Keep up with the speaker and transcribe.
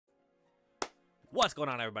What's going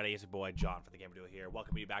on, everybody? It's your boy John from the GamerDuo here.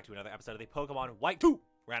 Welcome you back to another episode of the Pokemon White 2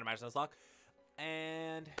 Randomizer Nuzlocke.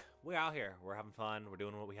 And we're out here. We're having fun. We're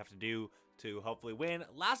doing what we have to do to hopefully win.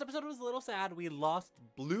 Last episode was a little sad. We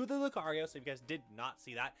blew the Lucario, so if you guys did not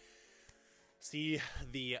see that, see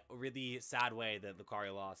the really sad way that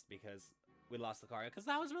Lucario lost because we lost Lucario, because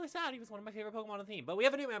that was really sad. He was one of my favorite Pokemon on the team. But we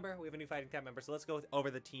have a new member. We have a new fighting type member, so let's go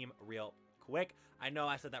over the team real quick. I know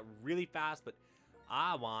I said that really fast, but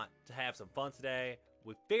I want to have some fun today.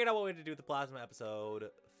 We figured out what we had to do with the Plasma episode.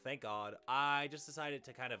 Thank God. I just decided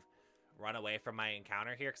to kind of run away from my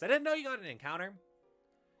encounter here because I didn't know you got an encounter.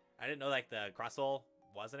 I didn't know like the Crustle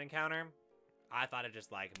was an encounter. I thought it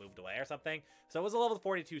just like moved away or something. So it was a level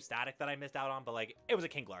 42 static that I missed out on, but like it was a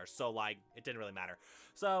Kingler, so like it didn't really matter.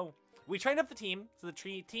 So we trained up the team. So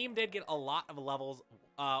the team did get a lot of levels.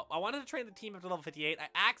 I wanted to train the team up to level 58. I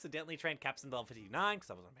accidentally trained Kepson to level 59 because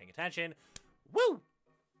I wasn't paying attention. Woo!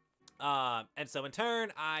 And so in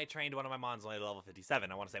turn, I trained one of my mons only to level 57.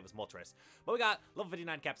 I want to say it was Moltres. But we got level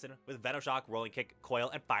 59 Kepson with Venoshock, Rolling Kick, Coil,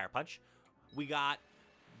 and Fire Punch. We got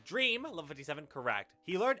Dream, level 57, correct.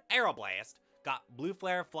 He learned Aeroblast, got Blue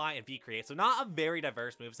Flare, Fly, and V-Create. So not a very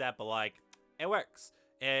diverse moveset, but like, it works.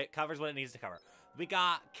 It covers what it needs to cover. We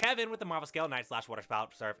got Kevin with the Marvel Scale, Night Slash, Water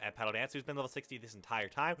Spout, Surf, and Pedal Dance, who's been level 60 this entire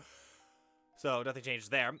time. So nothing changes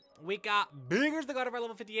there. We got Bigger's the God of our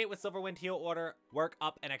level 58 with Silver Wind, Heal Order, Work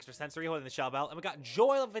Up, and Extra Sensory holding the Shell Bell. And we got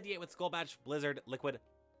Joy level 58 with Skull Badge, Blizzard, Liquid,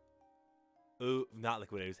 not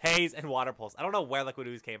Liquid Ooze, Haze, and Water Pulse. I don't know where Liquid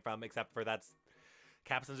Ooze came from, except for that's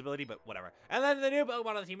Capson's ability, but whatever. And then the new Pokemon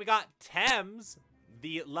on the team, we got Thames,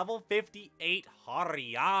 the level 58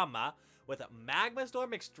 Hariyama with Magma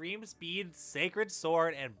Storm, Extreme Speed, Sacred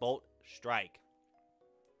Sword, and Bolt Strike.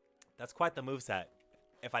 That's quite the moveset,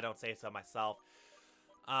 if I don't say so myself.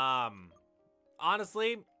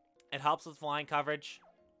 Honestly, it helps with flying coverage.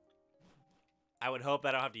 I would hope that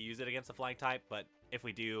I don't have to use it against a flying type, but if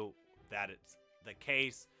we do, that it's the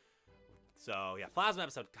case. So yeah, Plasma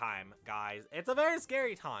episode time, guys. It's a very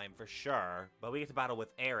scary time for sure, but we get to battle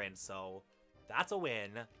with Aaron, so that's a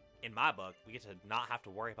win in my book. We get to not have to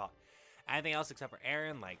worry about anything else except for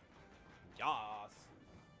Aaron. Like, yas.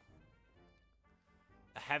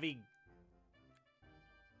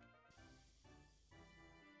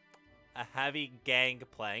 A heavy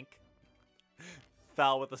Gangplank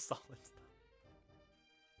fell with a solid stop.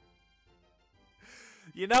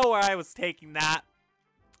 You know where I was taking that,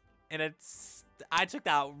 and I took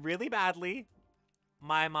that really badly.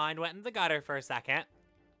 My mind went in the gutter for a second,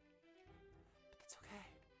 but that's okay.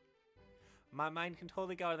 My mind can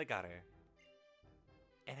totally go in the gutter.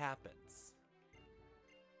 It happens,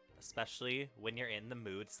 especially when you're in the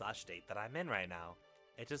mood / state that I'm in right now.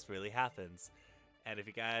 It just really happens. And if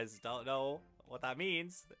you guys don't know what that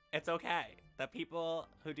means, it's okay. The people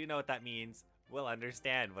who do know what that means will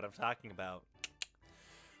understand what I'm talking about.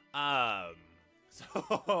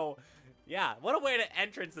 So, yeah, what a way to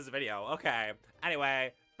entrance this video. Okay,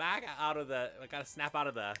 anyway, back out of the, I gotta snap out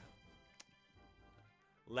of the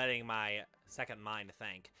letting my second mind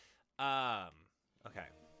think. Okay.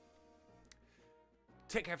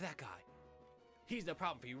 Take care of that guy. He's no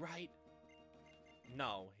problem for you, right?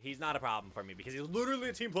 No, he's not a problem for me because he's literally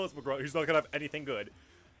a Team Plasma Grunt. He's not gonna have anything good.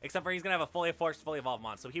 Except for he's gonna have a fully forced, fully evolved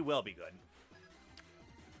mon, so he will be good.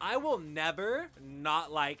 I will never not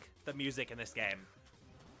like the music in this game.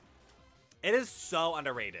 It is so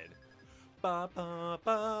underrated.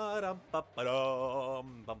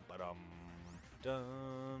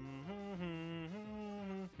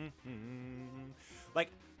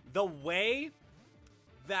 Like, the way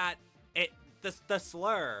that the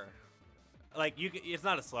slur, like, it's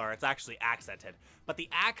not a slur, it's actually accented. But the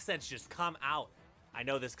accents just come out. I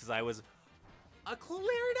know this because I was a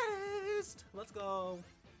clarinetist. Let's go.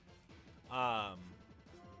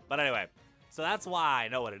 But anyway, so that's why I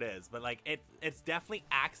know what it is. But, like, it's definitely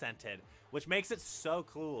accented, which makes it so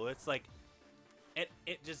cool. It's like, it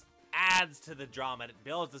just adds to the drama. It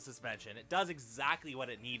builds the suspension. It does exactly what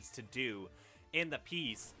it needs to do in the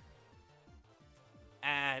piece.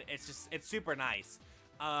 And it's super nice.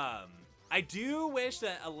 I do wish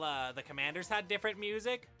that the commanders had different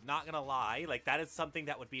music. Not gonna lie, like that is something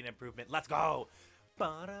that would be an improvement. Let's go.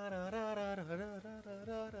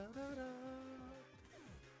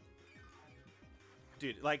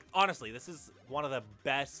 Dude, like honestly, this is one of the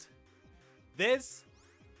best. This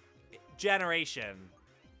generation,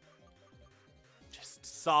 just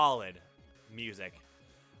solid music.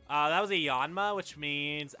 That was a Yanma, which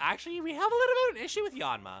means actually we have a little bit of an issue with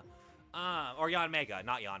Yanma. Or Yanmega,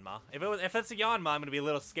 not Yanma. If it's a Yanma, I'm gonna be a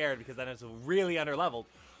little scared because then it's really underleveled.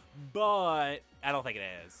 But I don't think it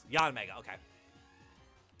is. Yanmega, okay.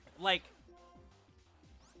 Like,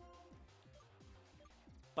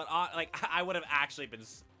 But, like, I would have actually been...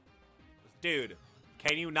 Dude,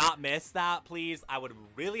 can you not miss that, please? I would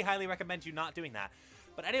really highly recommend you not doing that.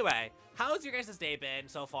 But anyway, how's your guys' day been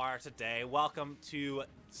so far today? Welcome to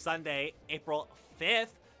Sunday, April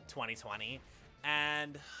 5th, 2020.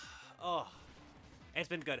 And, oh, it's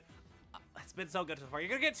been good. It's been so good so far. You're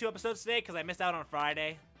gonna get 2 episodes today because I missed out on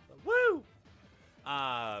Friday. Woo!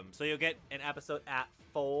 So you'll get an episode at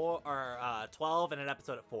 4 or 12 and an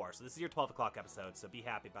episode at 4. So this is your 12 o'clock episode. So be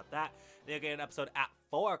happy about that. Then you'll get an episode at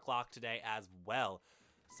 4 o'clock today as well.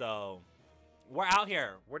 So we're out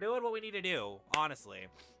here. We're doing what we need to do, honestly.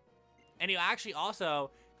 And you actually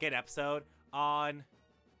also get an episode on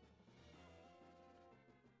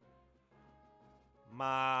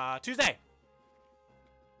my Tuesday.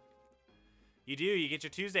 You do. You get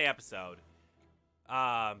your Tuesday episode.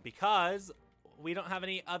 Because we don't have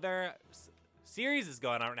any other series is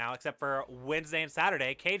going on right now except for Wednesday and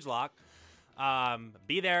Saturday, Cage Lock.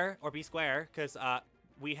 Be there or be square because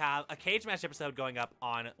we have a cage match episode going up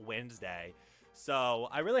on Wednesday. So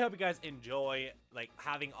I really hope you guys enjoy like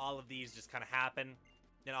having all of these just kind of happen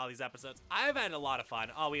in all these episodes. I've had a lot of fun.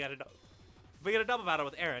 Oh, we got a double battle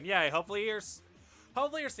with Aaron. Yeah, hopefully your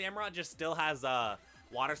Samurott just still has a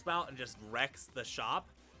water spout and just wrecks the shop.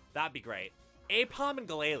 That'd be great. Apom and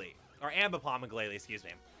Glalie, or Ambipom and Glalie, excuse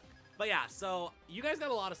me. But yeah, so you guys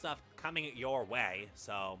got a lot of stuff coming your way.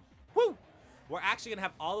 So, woo! We're actually gonna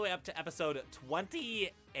have all the way up to episode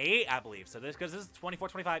 28, I believe. So this, because this is 24,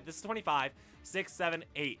 25, this is 25, 6, 7,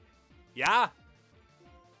 8. Yeah.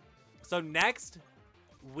 So next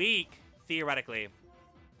week, theoretically,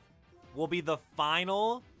 will be the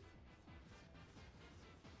final.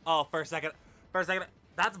 Oh, for a second.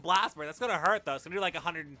 That's Blastburn. That's gonna hurt though. It's gonna do like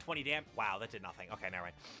 120 damage. Wow, that did nothing. Okay, never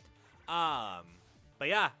mind. But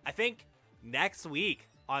yeah, I think next week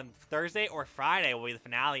on Thursday or Friday will be the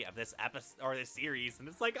finale of this episode or this series, and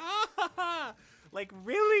it's like, like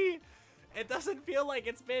really, it doesn't feel like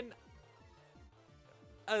it's been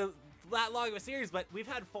that long of a series, but we've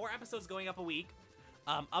had 4 episodes going up a week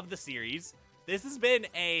of the series. This has been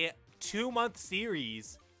a 2-month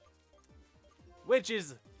series, which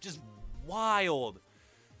is just wild.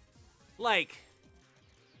 Like,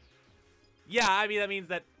 yeah, I mean, that means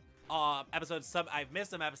that I've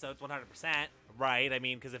missed some episodes 100%, right? I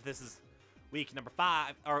mean, because if this is week number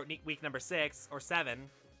 5 or week number 6 or 7,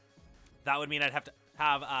 that would mean I'd have to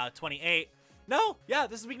have 28. No, yeah,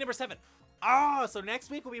 this is week number 7. Oh, so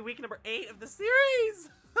next week will be week number 8 of the series.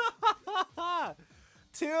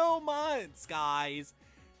 2 months, guys.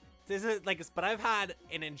 This is like, but I've had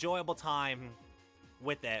an enjoyable time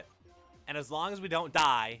with it, and as long as we don't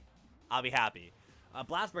die, I'll be happy.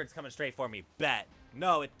 Blastbird's coming straight for me. Bet.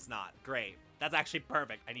 No, it's not. Great. That's actually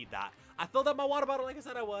perfect. I need that. I filled up my water bottle like I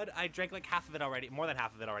said I would. I drank like half of it already. More than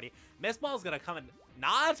half of it already. Miss Ball's gonna come and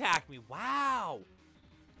not attack me. Wow.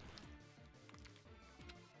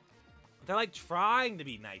 They're like trying to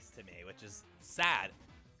be nice to me, which is sad.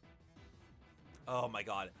 Oh my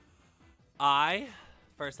god. I,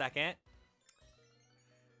 for a second,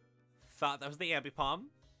 thought that was the Ambipom.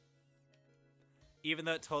 Even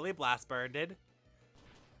though it totally Blastburned.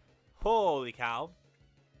 Holy cow.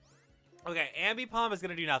 Okay, Ambipom is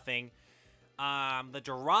gonna do nothing. The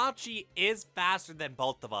Jirachi is faster than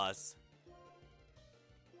both of us.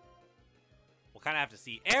 We'll kind of have to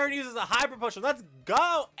see. Aaron uses a Hyper Potion. Let's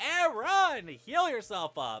go, Aaron! Heal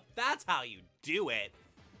yourself up. That's how you do it.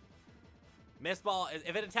 Miss Ball,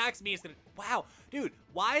 if it attacks me, it's gonna... Wow, dude,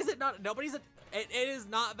 why is it not... It is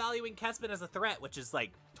not valuing Kespin as a threat, which is,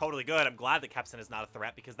 like, totally good. I'm glad that Kespin is not a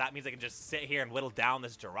threat, because that means I can just sit here and whittle down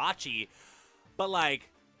this Jirachi. But, like,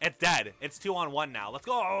 it's dead. It's 2-on-1 now. Let's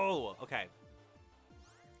go! Okay.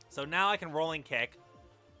 So now I can Rolling Kick.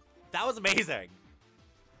 That was amazing.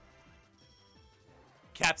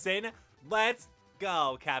 Kepsin, let's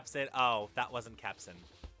go, Kepsin. Oh, that wasn't Kepsin.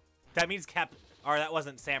 That means or that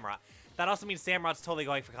wasn't Samurott. That also means Samurott's totally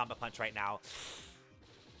going for Combat Punch right now.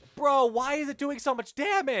 Bro, why is it doing so much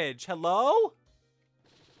damage? Hello?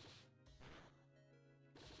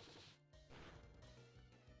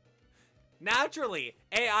 Naturally,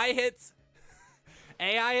 AI hits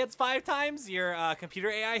 5 times, your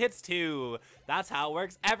computer AI hits 2. That's how it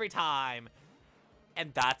works every time.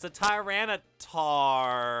 And that's a Tyranitar.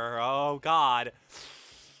 Oh, God.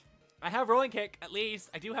 I have Rolling Kick, at least.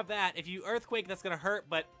 I do have that. If you Earthquake, that's going to hurt,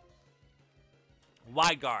 but...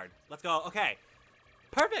 Wide Guard. Let's go. Okay.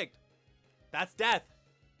 Perfect. That's death.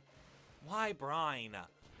 Why Brine?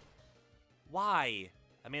 Why?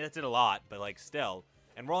 I mean, that did a lot, but, like, still.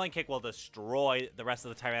 And Rolling Kick will destroy the rest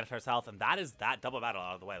of the Tyranitar's health, and that is that double battle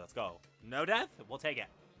out of the way. Let's go. No death? We'll take it.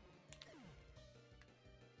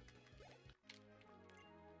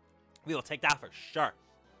 We will take that for sure.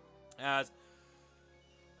 As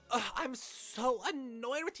I'm so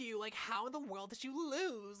annoyed with you. Like, how in the world did you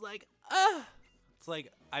lose? Like, it's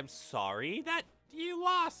like, I'm sorry that you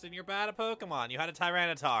lost and you're bad at Pokemon. You had a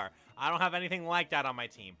Tyranitar. I don't have anything like that on my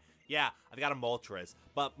team. Yeah, I've got a Moltres,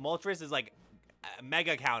 but Moltres is like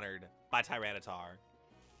mega countered by Tyranitar.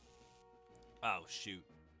 Oh, shoot.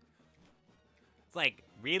 It's like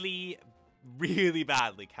really, really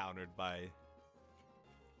badly countered by...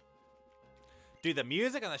 Dude, the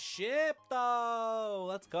music on the ship, though.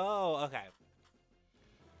 Let's go. Okay.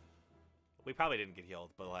 We probably didn't get healed,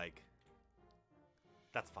 but, like,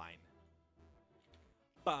 that's fine.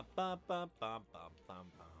 Bum, bum, bum, bum, bum, bum,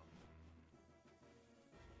 bum.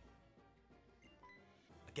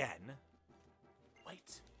 Again?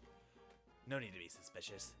 Wait. No need to be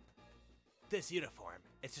suspicious. This uniform,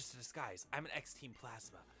 it's just a disguise. I'm an X-Team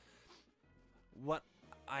Plasma. What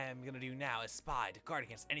I am gonna do now is spy to guard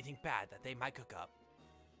against anything bad that they might cook up.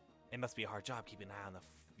 It must be a hard job keeping an eye on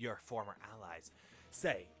your former allies.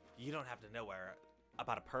 Say, you don't have to know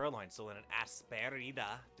about a Purloin stolen in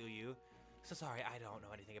Asperida, do you? So sorry, I don't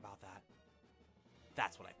know anything about that.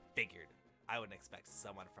 That's what I figured. I wouldn't expect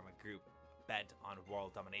someone from a group bent on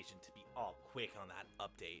world domination to be all quick on that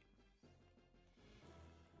update.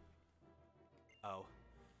 Oh,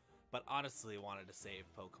 but honestly wanted to save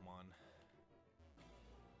Pokemon.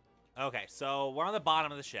 Okay, so we're on the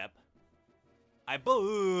bottom of the ship.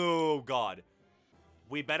 Oh, God.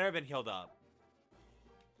 We better have been healed up.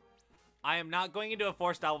 I am not going into a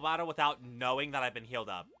forced double battle without knowing that I've been healed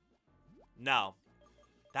up. No.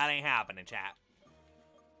 That ain't happening, chat.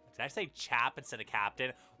 Did I say chap instead of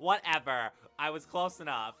captain? Whatever. I was close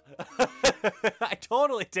enough. I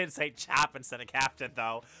totally did say chap instead of captain,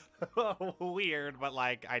 though. Weird, but,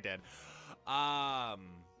 like, I did. Oh,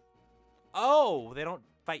 they don't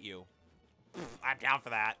fight you. I'm down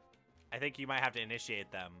for that. I think you might have to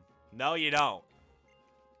initiate them. No, you don't.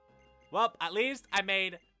 Well, at least I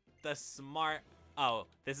made the smart... Oh,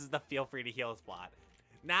 this is the feel free to heal spot.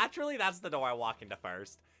 Naturally, that's the door I walk into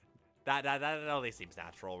first. That only seems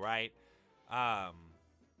natural, right? That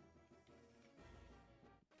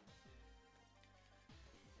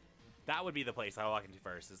would be the place I walk into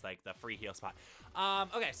first, is like the free heal spot.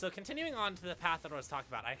 Okay, so continuing on to the path that I was talking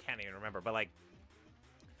about, I can't even remember, but like,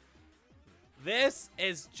 this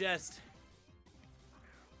is just,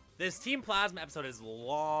 this Team Plasma episode is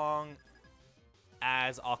long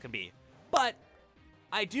as all can be, but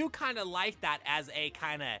I do kind of like that as a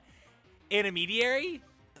kind of intermediary.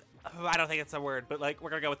 I don't think it's a word, but like,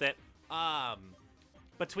 we're gonna go with it.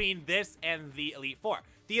 Between this and the Elite Four.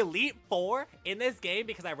 The Elite Four in this game,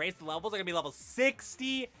 because I raised the levels, are gonna be level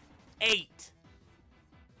 68.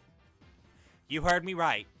 You heard me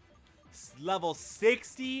right. Level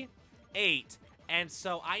 68. And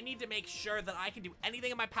so I need to make sure that I can do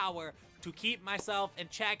anything in my power to keep myself in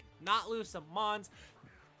check, not lose some mons.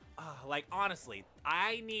 Like, honestly,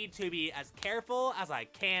 I need to be as careful as I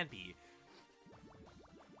can be.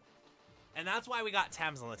 And that's why we got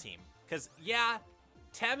Thames on the team. Because, yeah,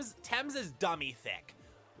 Thames is dummy thick.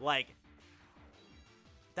 Like,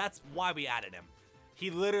 that's why we added him. He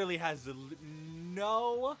literally has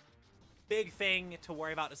no big thing to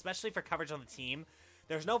worry about, especially for coverage on the team.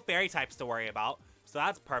 There's no fairy types to worry about, so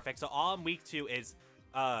that's perfect. So all I'm weak to is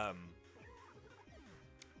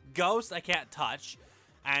Ghost I can't touch.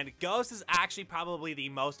 And Ghost is actually probably the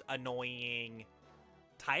most annoying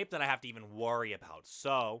type that I have to even worry about.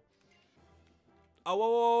 So... Oh,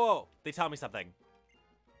 whoa, whoa, whoa. They tell me something.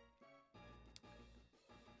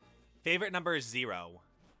 Favorite number is 0.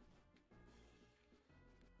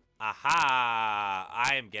 Aha!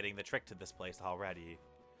 I am getting the trick to this place already.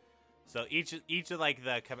 So each of like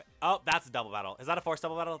the... Oh, that's a double battle. Is that a forced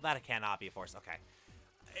double battle? That cannot be a forced. Okay.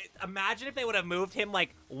 Imagine if they would have moved him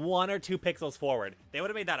like 1 or 2 pixels forward. They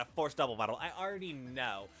would have made that a forced double battle. I already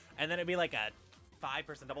know. And then it'd be like a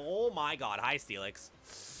 5% double. Oh my god. Hi, Steelix.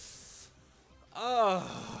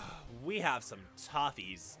 Oh, we have some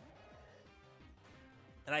toughies.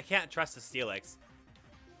 And I can't trust the Steelix.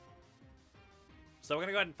 So we're going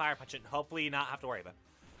to go ahead and Fire Punch it and hopefully not have to worry about it.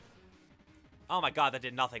 Oh my god, that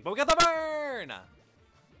did nothing. But we got the burn!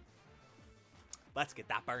 Let's get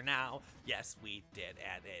that burn now. Yes, we did.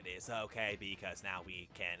 And it is okay because now we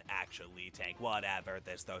can actually tank whatever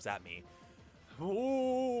this throws at me.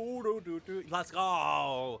 Ooh, let's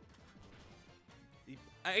go!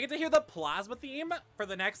 I get to hear the Plasma theme for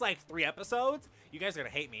the next, like, 3 episodes. You guys are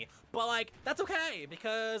gonna hate me. But, like, that's okay,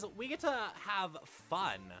 because we get to have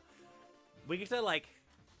fun. We get to, like,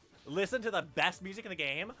 listen to the best music in the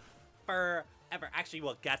game forever. Actually,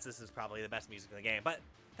 well, guess this is probably the best music in the game, but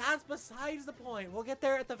that's besides the point. We'll get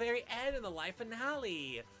there at the very end of the live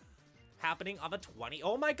finale. Happening on the 20th.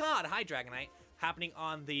 Oh my god, hi Dragonite. Happening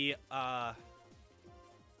on the,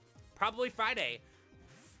 probably Friday.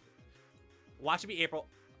 Watch it be April.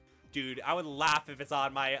 Dude, I would laugh if it's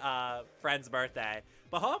on my, friend's birthday.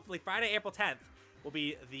 But hopefully Friday, April 10th will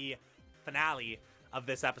be the finale of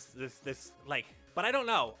this episode, but I don't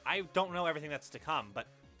know. I don't know everything that's to come, but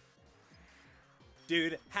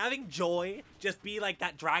dude, having Joy just be like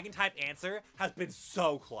that dragon type answer has been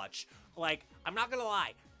so clutch. Like, I'm not gonna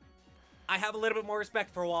lie. I have a little bit more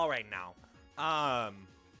respect for Wall right now.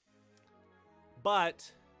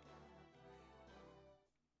 But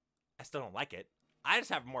I still don't like it. I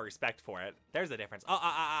just have more respect for it. There's a difference.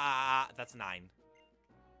 That's 9.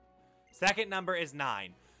 Second number is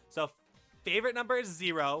 9. So favorite number is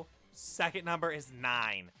 0. Second number is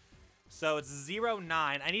 9. So it's 0,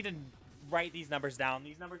 9. I need to write these numbers down.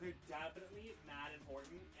 These numbers are definitely mad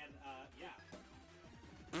important. And,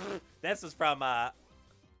 yeah. This was from,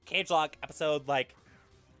 Cage Lock episode,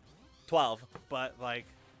 12. But,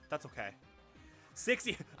 that's okay.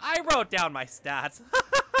 60. I wrote down my stats.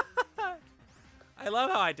 I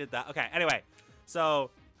love how I did that. Okay, anyway.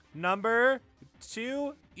 So, number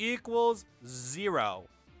 2 equals 0.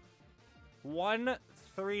 1,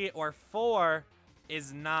 3, or 4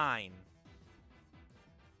 is 9.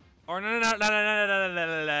 Or no,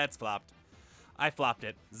 it's flopped. I flopped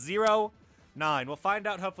it. 0, 9. We'll find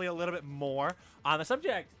out hopefully a little bit more on the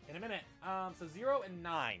subject in a minute. So 0 and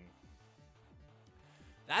 9.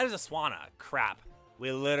 That is a Swanna. Crap.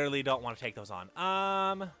 We literally don't want to take those on.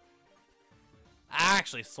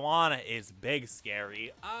 Actually, Swanna is big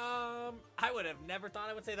scary. I would have never thought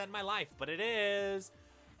I would say that in my life, but it is.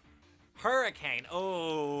 Hurricane.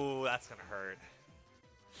 Oh, that's gonna hurt.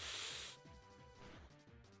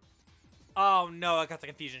 Oh no, I got the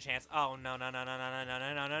confusion chance. Oh no, no, no, no, no, no,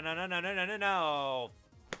 no, no, no, no, no, no, no, no, no, no.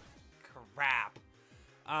 Crap.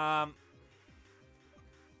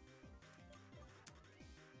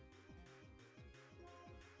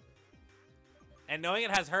 And knowing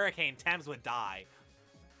it has Hurricane, Thames would die.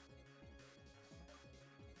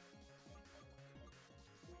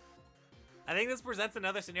 I think this presents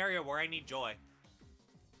another scenario where I need Joy.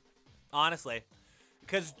 Honestly.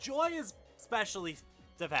 Because Joy is especially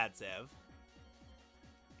defensive.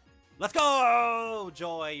 Let's go!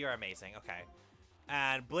 Joy, you're amazing. Okay.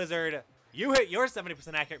 And Blizzard, you hit your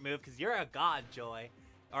 70% accurate move because you're a god, Joy.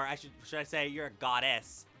 Or should I say you're a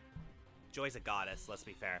goddess. Joy's a goddess, let's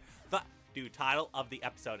be fair. Dude, title of the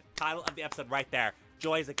episode. Title of the episode right there.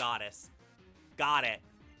 Joy's a goddess. Got it.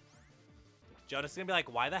 Jonas is gonna be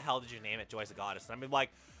like, why the hell did you name it Joy's a Goddess? And I'm gonna be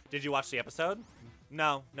like, did you watch the episode?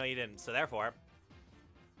 No, you didn't. So therefore,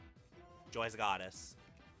 Joy's a Goddess.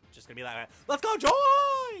 Just gonna be like, let's go,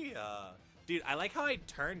 Joy! Dude, I like how I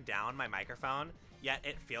turned down my microphone, yet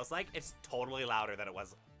it feels like it's totally louder than it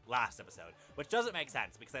was last episode, which doesn't make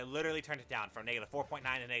sense because I literally turned it down from -4.9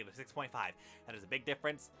 to -6.5. That is a big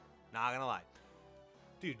difference. Not gonna lie.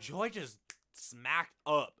 Dude, Joy just smacked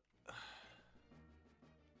up.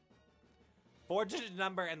 4-digit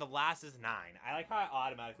number and the last is 9. I like how I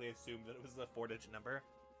automatically assumed that it was a 4-digit number.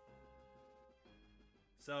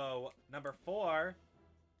 So, number 4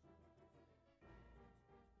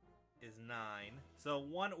 is 9. So,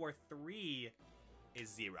 1 or 3 is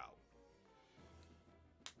 0.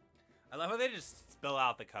 I love how they just spill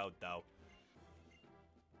out the code, though.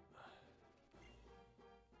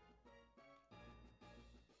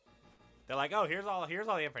 They're like, oh, here's all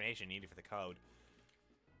the information needed for the code.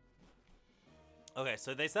 Okay,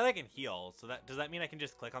 so they said I can heal. So does that mean I can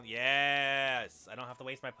just click on? Yes, I don't have to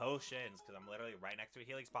waste my potions because I'm literally right next to a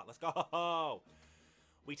healing spot. Let's go.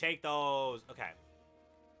 We take those. Okay.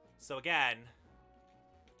 So again,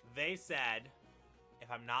 they said,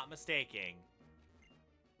 if I'm not mistaken,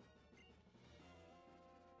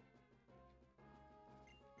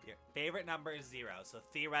 your favorite number is 0. So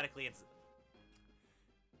theoretically, it's.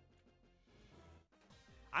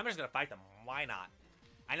 I'm just gonna fight them. Why not?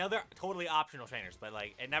 I know they're totally optional trainers, but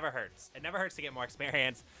like it never hurts. It never hurts to get more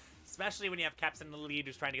experience, especially when you have Caps in the lead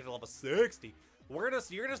who's trying to get to level 60. You're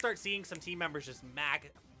gonna start seeing some team members just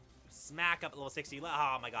smack up at level 60.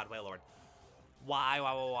 Oh my God, Wailord.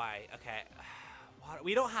 Why? Okay,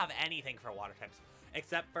 we don't have anything for water types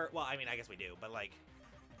except for, well, I mean, I guess we do, but like,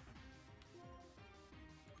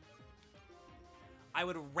 I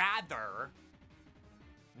would rather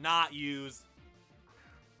not use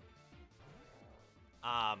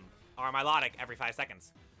or Milotic every 5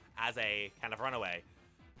 seconds as a kind of runaway.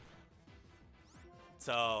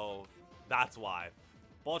 So that's why.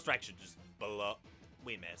 Bolt Strike should just blow.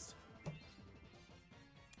 We missed.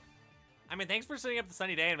 I mean, thanks for setting up the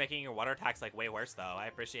sunny day and making your water attacks like way worse, though. I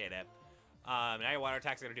appreciate it. Now your water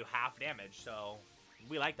attacks are gonna do half damage, so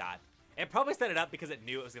we like that. It probably set it up because it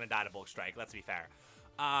knew it was gonna die to bulk strike. Let's be fair.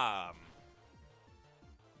 I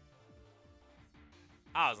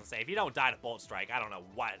was gonna say, if you don't die to bolt strike, I don't know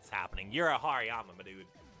what's happening. You're a Hariyama, my dude.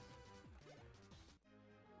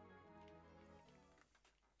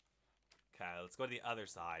 Okay, let's go to the other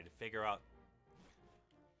side. Figure out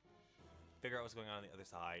what's going on the other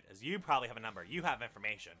side. As you probably have a number. You have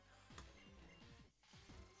information.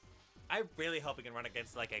 I really hope we can run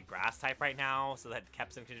against like a grass type right now, so that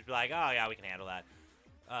Kepson can just be like, oh yeah, we can handle that.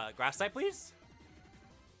 Grass type, please.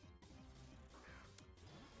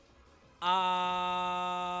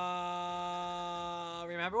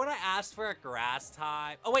 Remember when I asked for a grass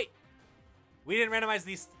type? Oh wait, we didn't randomize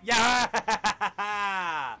these.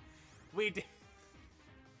 Yeah, we did.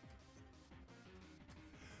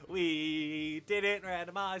 We didn't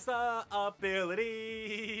randomize the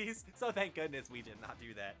abilities, so thank goodness we did not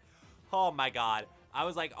do that. Oh my god. I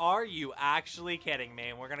was like, are you actually kidding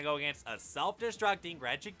me? We're gonna go against a self-destructing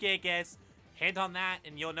Regigigas. Hint on that,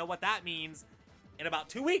 and you'll know what that means in about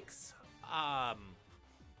 2 weeks. I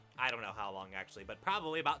don't know how long actually, but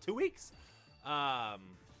probably about 2 weeks.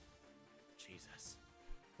 Jesus.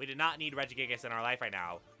 We did not need Regigigas in our life right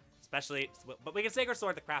now. Especially, but we can Sacred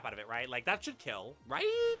Sword the crap out of it, right? Like, that should kill,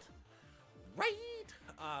 right? Right?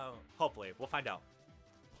 Hopefully. We'll find out.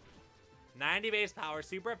 90 base power,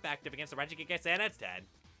 super effective against the Regigigas, and it's dead.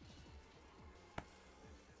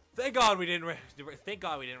 Thank God we didn't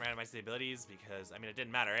randomize the abilities, because, I mean, it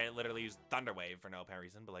didn't matter. It literally used Thunder Wave for no apparent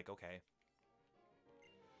reason, but, like, okay.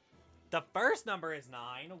 The first number is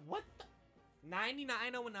 9. What the?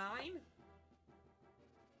 9909?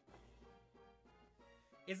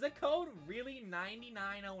 Is the code really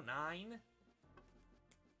 9909?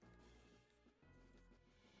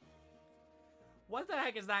 What the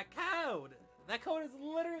heck is that code? That code is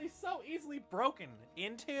literally so easily broken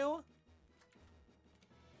into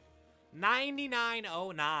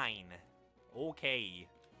 9909. Okay.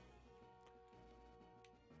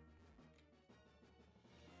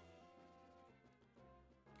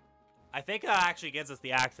 I think that actually gives us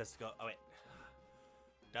the access to go. Oh, wait.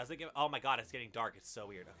 Does it give... Oh my god, it's getting dark. It's so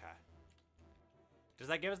weird. Okay. Does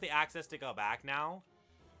that give us the access to go back now?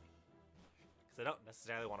 Because I don't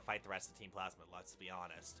necessarily want to fight the rest of Team Plasma, let's be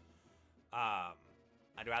honest.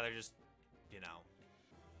 I'd rather just, you know,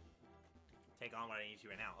 take on what I need to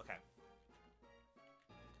right now. Okay.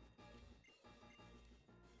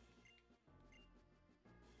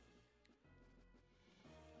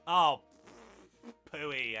 Oh,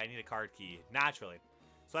 pooey. I need a card key. Naturally.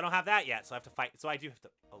 So I don't have that yet, so I have to fight. So I do have to...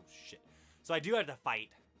 Oh, shit. So I do have to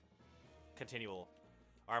fight continual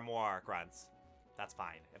or more grunts. That's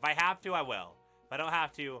fine. If I have to, I will. If I don't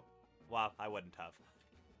have to, well, I wouldn't have.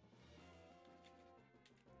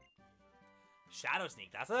 Shadow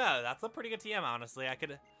Sneak. That's a pretty good TM, honestly. I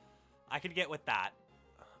could get with that.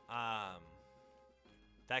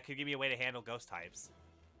 That could give me a way to handle ghost types.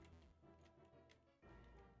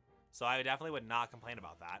 So I definitely would not complain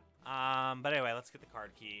about that. But anyway, let's get the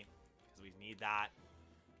card key, because we need that.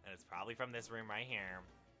 And it's probably from this room right here.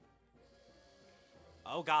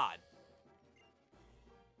 Oh, God.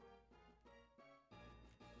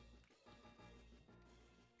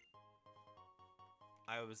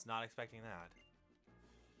 I was not expecting that.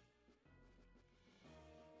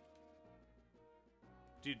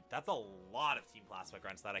 Dude, that's a lot of Team Plasma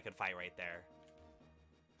Grunts that I could fight right there.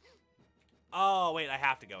 Oh, wait, I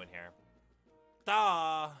have to go in here.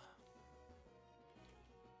 Duh!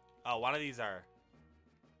 Oh, one of these are...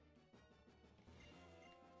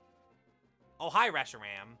 Oh, hi,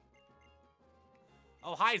 Reshiram.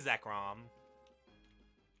 Oh, hi, Zekrom.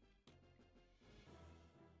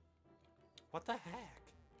 What the heck?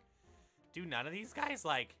 Do none of these guys,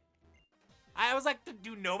 like... I was like, does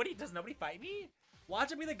nobody fight me?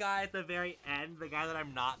 Watch it be the guy at the very end, the guy that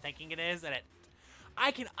I'm not thinking it is, and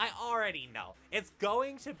I already know. It's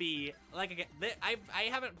going to be, like, again, I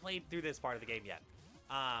haven't played through this part of the game yet.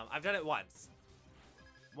 I've done it once.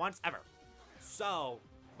 Once ever. So,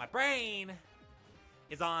 my brain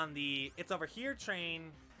is on the it's over here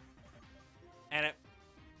train, and it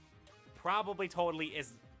probably totally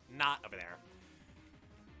is not over there.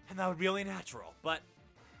 And that would be really natural, but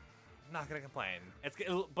I'm not gonna complain. It's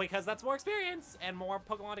because that's more experience and more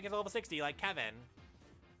Pokemon to get to level 60, like Kevin.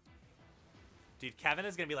 Dude, Kevin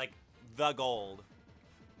is gonna be like the gold.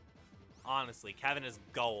 Honestly, Kevin is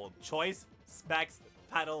gold. Choice, Specs,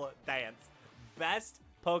 Petal, Dance. Best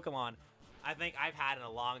Pokemon I think I've had in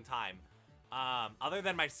a long time. Other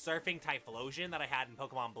than my surfing Typhlosion that I had in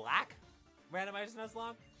Pokemon Black, Randomizer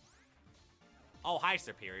Nuzlocke. Oh, hi,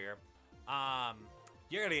 Superior.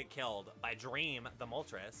 You're gonna get killed by Dream the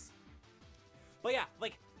Moltres. But yeah,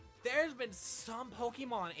 like, there's been some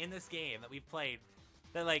Pokemon in this game that we've played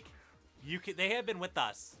that, like, they have been with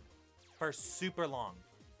us for super long.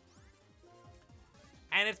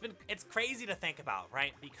 And it's crazy to think about,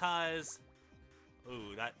 right? Because,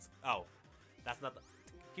 ooh, that's not the,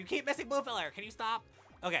 you keep missing blue filler, can you stop?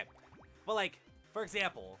 Okay, but like, for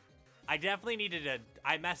example, I definitely needed to,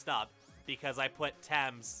 I messed up because I put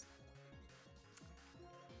Thames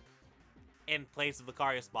in place of the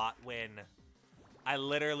Lucario spot when I'm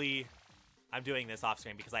doing this off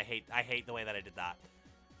screen because I hate the way that I did that.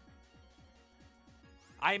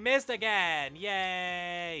 I missed again!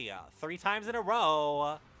 Yay! 3 times in a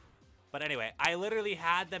row. But anyway, I literally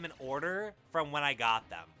had them in order from when I got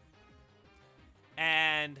them.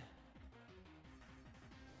 And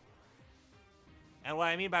what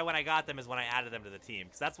I mean by when I got them is when I added them to the team.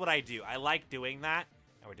 Because that's what I do. I like doing that.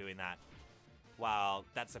 And we're doing that while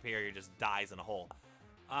that Superior just dies in a hole.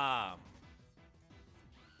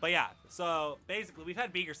 But yeah, so basically we've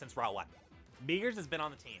had Beegers since Route 1. Beegers has been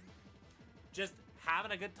on the team. Just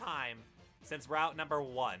having a good time since route number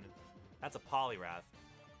 1. That's a Poliwrath.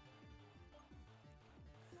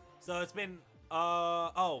 So it's been,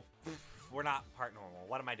 oh, we're not part normal.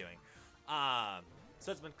 What am I doing?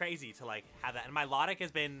 So it's been crazy to like have that. And my Milotic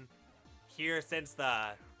has been here since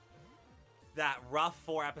that rough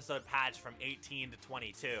 4-episode patch from 18 to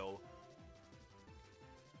 22.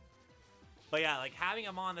 But yeah, like having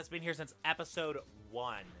him on that's been here since episode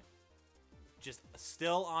 1. Just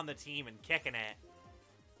still on the team and kicking it.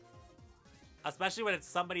 Especially when it's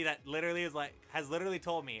somebody that literally is like, has literally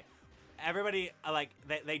told me, everybody, like,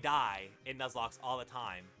 they die in Nuzlocke all the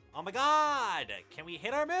time. Oh my god! Can we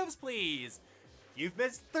hit our moves, please? You've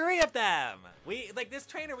missed 3 of them! Like, this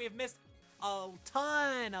trainer, we've missed a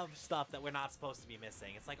ton of stuff that we're not supposed to be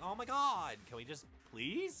missing. It's like, oh my god, can we just,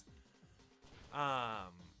 please?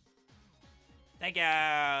 Thank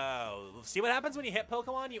you! See what happens when you hit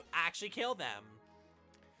Pokemon? You actually kill them.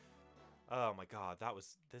 Oh my god,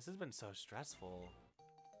 this has been so stressful.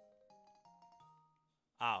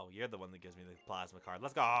 Oh, you're the one that gives me the plasma card.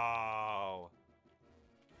 Let's go!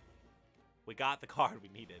 We got the card we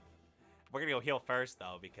needed. We're gonna go heal first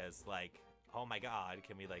though, because like, oh my god,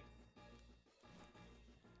 can we like...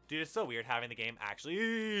 Dude, it's so weird having the game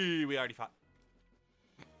actually... We already fought...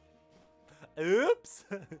 Oops!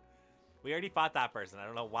 We already fought that person. I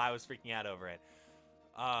don't know why I was freaking out over it.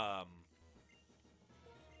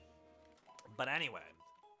 But anyway.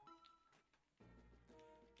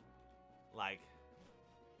 Like,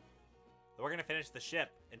 we're going to finish the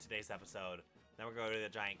ship in today's episode. Then we're going to the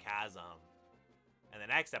giant chasm. And the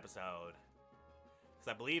next episode, because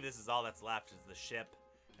I believe this is all that's left, is the ship.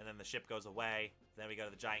 And then the ship goes away. Then we go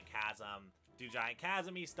to the giant chasm. Do giant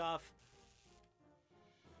chasm-y stuff.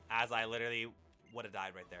 As I literally would have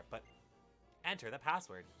died right there. But enter the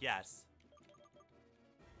password. Yes.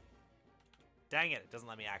 Dang it doesn't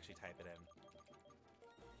let me actually type it in.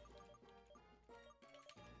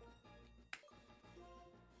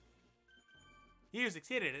 You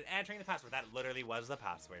succeeded in entering the password. That literally was the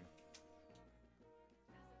password.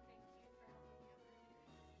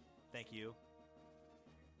 Thank you.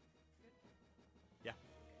 Yeah.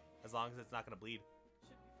 As long as it's not going to bleed.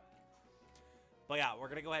 But yeah, we're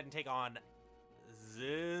going to go ahead and take on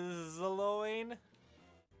Zizzaloin.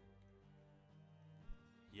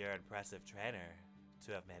 You're an impressive trainer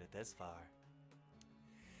to have made it this far.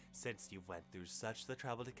 Since you went through such the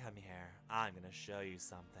trouble to come here, I'm going to show you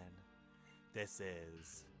something. This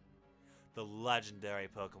is the legendary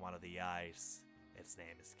Pokemon of the ice. Its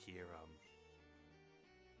name is Kyurem.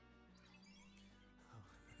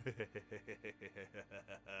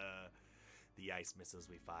 The ice missiles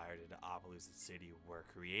we fired into Opelousas City were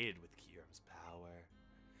created with Kyurem's power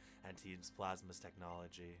and Team Plasma's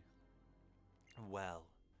technology. Well,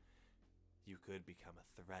 you could become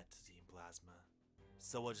a threat to Team Plasma,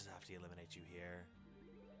 so we'll just have to eliminate you here.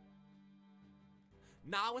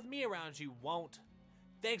 Not with me around, you won't.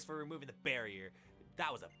 Thanks for removing the barrier.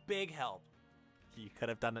 That was a big help. You could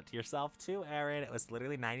have done it to yourself too, Aaron. It was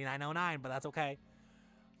literally 9909, but that's okay.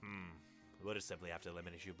 We'll just simply have to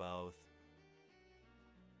eliminate you both.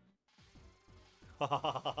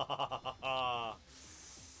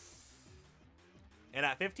 And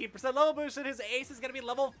at 15% level boosted, his ace is going to be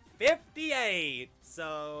level 58.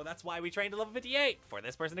 So that's why we trained to level 58 for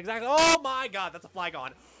this person exactly. Oh my god, that's a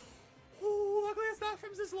Flygon. Oh, luckily it's not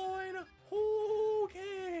from Zizloin.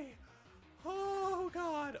 Okay. Oh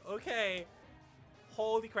god. Okay.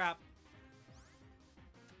 Holy crap.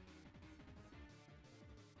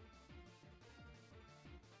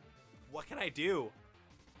 What can I do?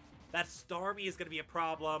 That Starmie is going to be a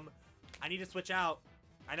problem. I need to switch out.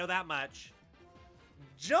 I know that much.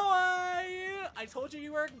 Joy! I told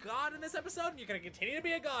you were a god in this episode, and you're going to continue to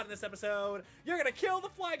be a god in this episode. You're going to kill the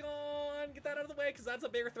Flygon. Get that out of the way, because that's a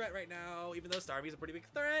bigger threat right now. Even though Starmie's a pretty big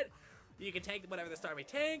threat, you can tank whatever the Starmie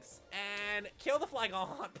tanks, and kill the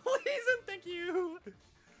Flygon. Please and thank you.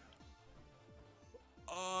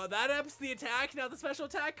 That ups the attack, now the special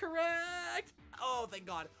attack, correct? Oh, thank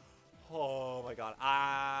God. Oh my God.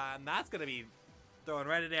 That's gonna be throwing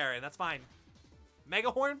right at Aaron. That's fine.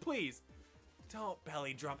 Mega Horn, please. Don't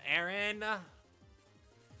belly drum, Aaron.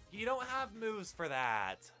 You don't have moves for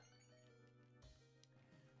that.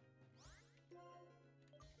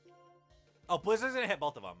 Oh, Blizzard's gonna hit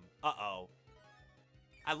both of them. Uh-oh.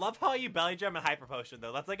 I love how you belly drum and Hyper Potion,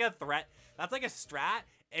 though. That's like a threat. That's like a strat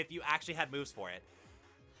if you actually had moves for it.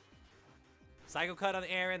 Psycho Cut on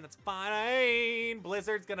Aaron, that's fine.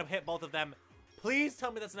 Blizzard's gonna hit both of them. Please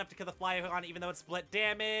tell me that's enough to kill the Flygon, even though it's split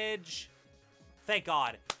damage. Thank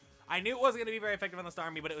God. I knew it wasn't gonna be very effective on the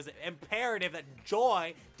Starmie, but it was imperative that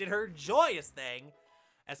Joy did her joyous thing.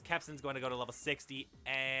 As Kepson's going to go to level 60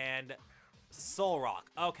 and Soul Rock.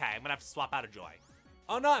 Okay, I'm gonna have to swap out of Joy.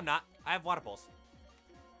 Oh no, I'm not. I have Water Pulse.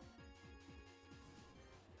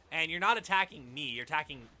 And you're not attacking me, you're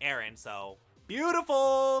attacking Aaron, so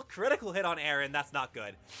beautiful! Critical hit on Aaron, that's not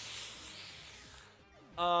good.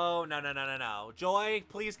 Oh, no, no, no, no, no. Joy,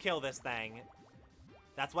 please kill this thing.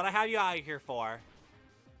 That's what I have you out here for.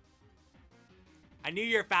 I knew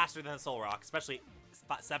you're faster than Soul Rock, especially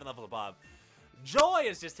 7 levels above. Joy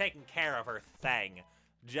is just taking care of her thing,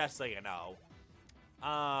 just so you know.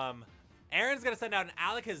 Aaron's gonna send out an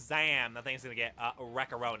Alakazam. That thing's gonna get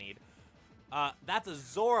Wreck-a-Ronied. That's a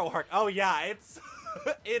Zoroark. Oh yeah, it's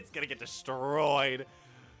it's gonna get destroyed,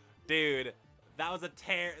 dude. That was a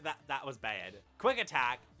tear. That was bad. Quick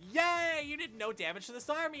attack. Yay! You did no damage to the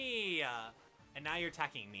Starmie, and now you're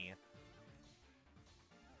attacking me.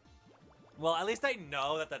 Well, at least I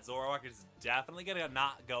know that that Zoroark is definitely gonna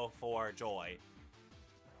not go for Joy.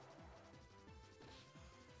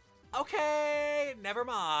 Okay, never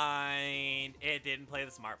mind. It didn't play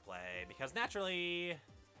the smart play because naturally.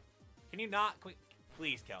 Can you not quick?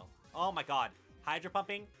 Please kill. Oh my God. Hydro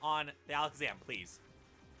pumping on the Alakazam, please.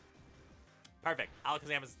 Perfect.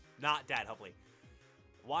 Alakazam is not dead, hopefully.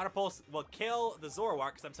 Water Pulse will kill the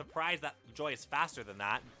Zoroark because I'm surprised that Joy is faster than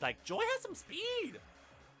that. Like, Joy has some speed.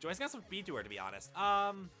 Joy's got some speed to her, to be honest.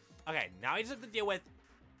 Okay, now we just have to deal with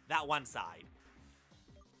that one side.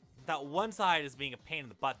 That one side is being a pain in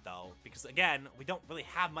the butt, though, because, again, we don't really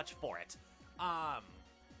have much for it.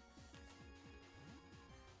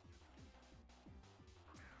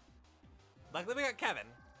 Luckily, we got Kevin.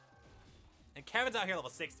 And Kevin's out here level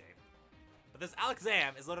 60. But this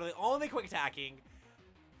Alakazam is literally only quick attacking.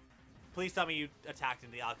 Please tell me you attacked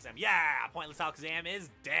into the Alakazam. Yeah! Pointless Alakazam is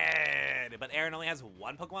dead! But Aaron only has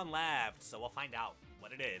one Pokemon left, so we'll find out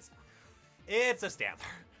what it is. It's a Stantler.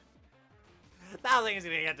 That thing is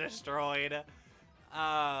gonna get destroyed.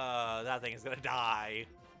 That thing is gonna die.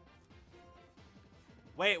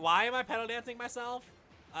 Wait, why am I pedal dancing myself?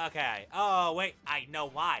 Okay. Oh, wait. I know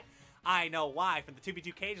why. I know why. From the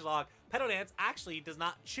 2v2 cage log, Pedal Dance actually does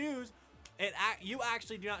not choose. You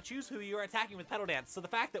actually do not choose who you are attacking with Pedal Dance. So the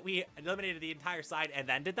fact that we eliminated the entire side and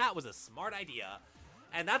then did that was a smart idea.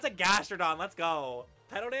 And that's a Gastrodon. Let's go.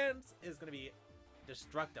 Pedal Dance is going to be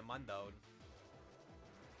Destructamundoed.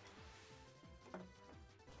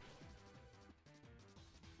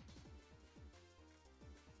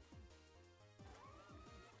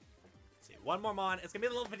 Let's see. One more Mon. It's going to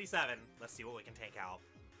be level 57. Let's see what we can take out.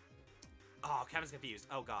 Oh, Kevin's confused.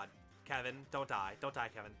 Oh, God. Kevin, don't die. Don't die,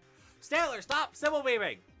 Kevin. Stantler, stop symbol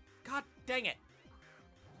beaming! God dang it.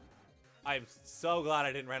 I'm so glad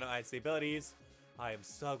I didn't randomize the abilities. I am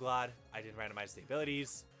so glad I didn't randomize the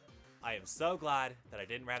abilities. I am so glad that I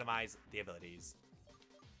didn't randomize the abilities.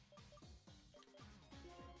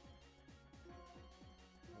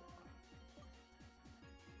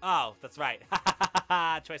 Oh, that's right.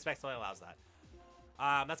 Choice Specs only allows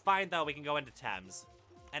that. That's fine, though. We can go into Thames.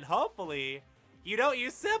 And hopefully, you don't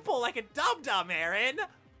use Simple like a dum-dum, Aaron.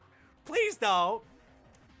 Please don't.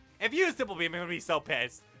 If you use Simple Beam, I'm gonna be so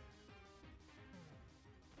pissed.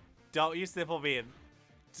 Don't use Simple Beam.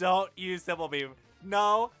 Don't use Simple Beam.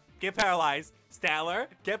 No, get paralyzed. Stantler,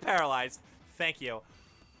 get paralyzed. Thank you.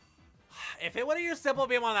 If it would have used Simple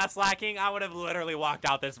Beam on that Slacking, I would have literally walked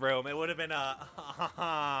out this room. It would have been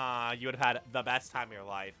a... you would have had the best time of your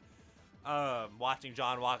life. Watching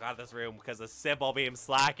John walk out of this room because of Simple Beam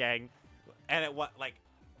Slacking. And like,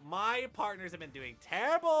 my partners have been doing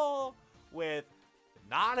terrible with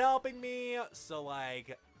not helping me. So,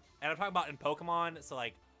 like, And I'm talking about in Pokemon, so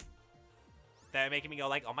like, they're making me go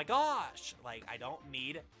like, oh my gosh, like I don't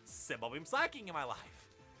need Symbol Beam Slacking in my life.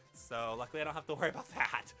 So luckily I don't have to worry about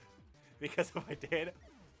that. Because if I did,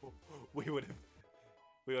 we would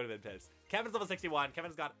have been pissed. Kevin's level 61.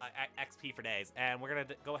 Kevin's got XP for days. And we're going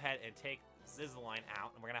to go ahead and take Zizzline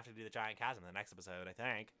out. And we're going to have to do the Giant Chasm in the next episode, I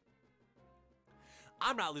think.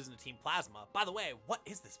 I'm not losing to Team Plasma. By the way, what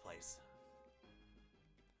is this place?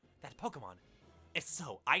 That Pokemon. It's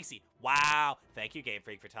so icy. Wow. Thank you, Game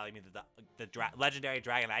Freak, for telling me that the legendary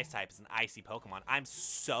Dragon Ice type is an icy Pokemon. I'm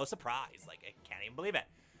so surprised. Like, I can't even believe it.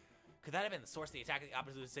 Could that have been the source of the attack of the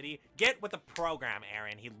opposite city? Get with the program,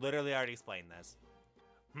 Aaron. He literally already explained this.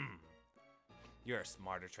 You're a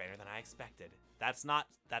smarter trainer than I expected. That's not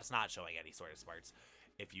showing any sort of smarts.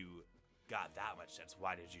 If you got that much sense,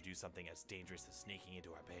 why did you do something as dangerous as sneaking into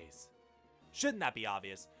our base? Shouldn't that be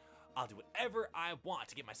obvious? I'll do whatever I want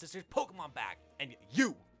to get my sister's Pokemon back. And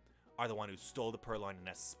you are the one who stole the Purloin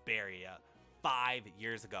in Asperia 5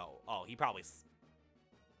 years ago. Oh, he probably...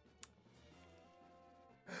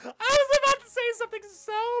 I was about to say something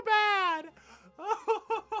so bad.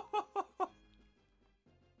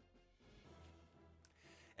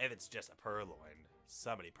 If it's just a Purloin,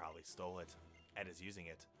 somebody probably stole it and is using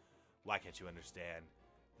it. Why can't you understand?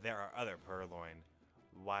 There are other Purloin.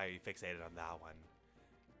 Why are you fixated on that one?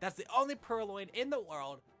 That's the only Purloin in the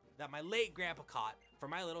world that my late grandpa caught for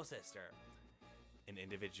my little sister. An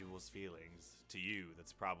individual's feelings, to you,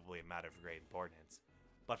 that's probably a matter of great importance.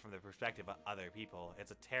 But from the perspective of other people,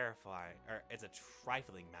 it's a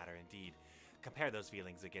trifling matter indeed. Compare those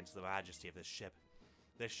feelings against the majesty of this ship.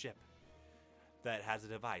 This ship that has a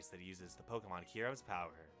device that uses the Pokemon Kyurem's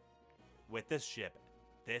power. With this ship,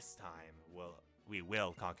 this time, we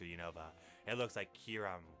will conquer Unova. It looks like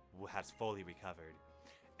Kyurem has fully recovered.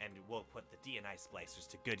 And we'll put the D and Ice Splicers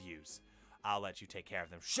to good use. I'll let you take care of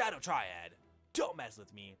them. Shadow Triad! Don't mess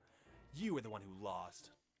with me. You were the one who lost.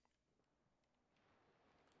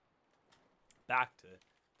 Back to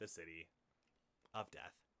the city of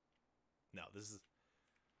death. No, this is...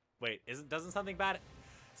 Wait, doesn't something bad...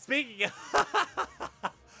 Speaking of...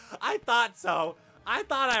 I thought so. I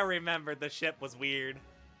thought I remembered the ship was weird.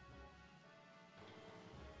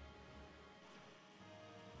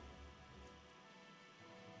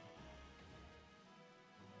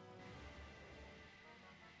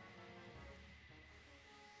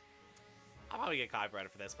 I'll probably get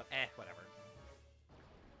copyrighted for this, but whatever.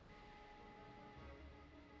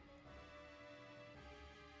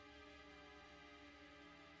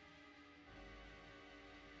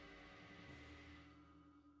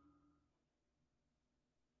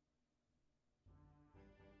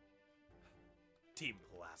 Team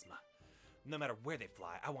Plasma. No matter where they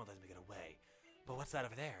fly, I won't let them get away. But what's that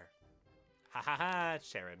over there? Ha ha ha,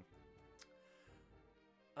 Sharon.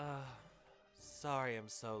 Sorry I'm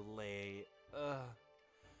so late.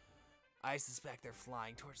 I suspect they're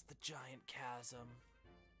flying towards the Giant Chasm.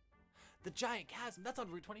 The Giant Chasm? That's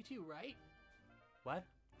on Route 22, right? What?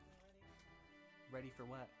 Ready for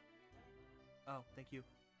what? Oh, thank you.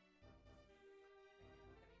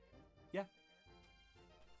 Yeah.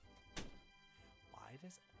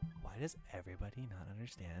 Why does everybody not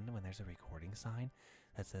understand when there's a recording sign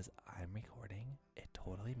that says I'm recording? It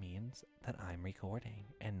totally means that I'm recording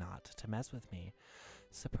and not to mess with me.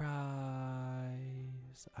 Surprise!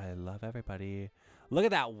 I love everybody. Look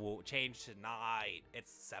at that change to night.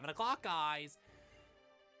 It's 7 o'clock, guys.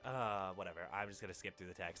 Whatever. I'm just gonna skip through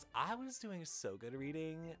the text. I was doing so good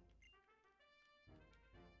reading.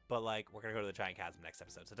 But like, we're gonna go to the Giant Chasm next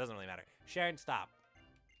episode, so it doesn't really matter. Sharon, stop.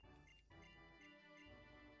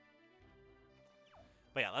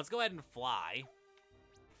 But yeah, let's go ahead and fly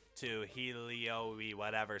to Helioi,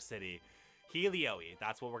 whatever city. Helioi,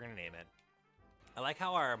 that's what we're gonna name it. I like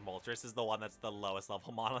how our Moltres is the one that's the lowest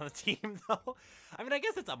level mon on the team, though. I mean, I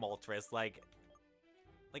guess it's a Moltres. Like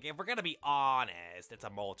if we're gonna be honest, it's a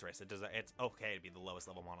Moltres. It's okay to be the lowest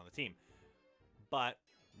level mon on the team. But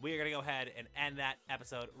we're gonna go ahead and end that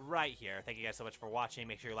episode right here. Thank you guys so much for watching.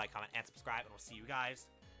 Make sure you like, comment, and subscribe, and we'll see you guys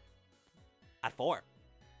at 4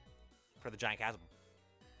 for the Giant Chasm.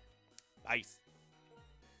 Nice.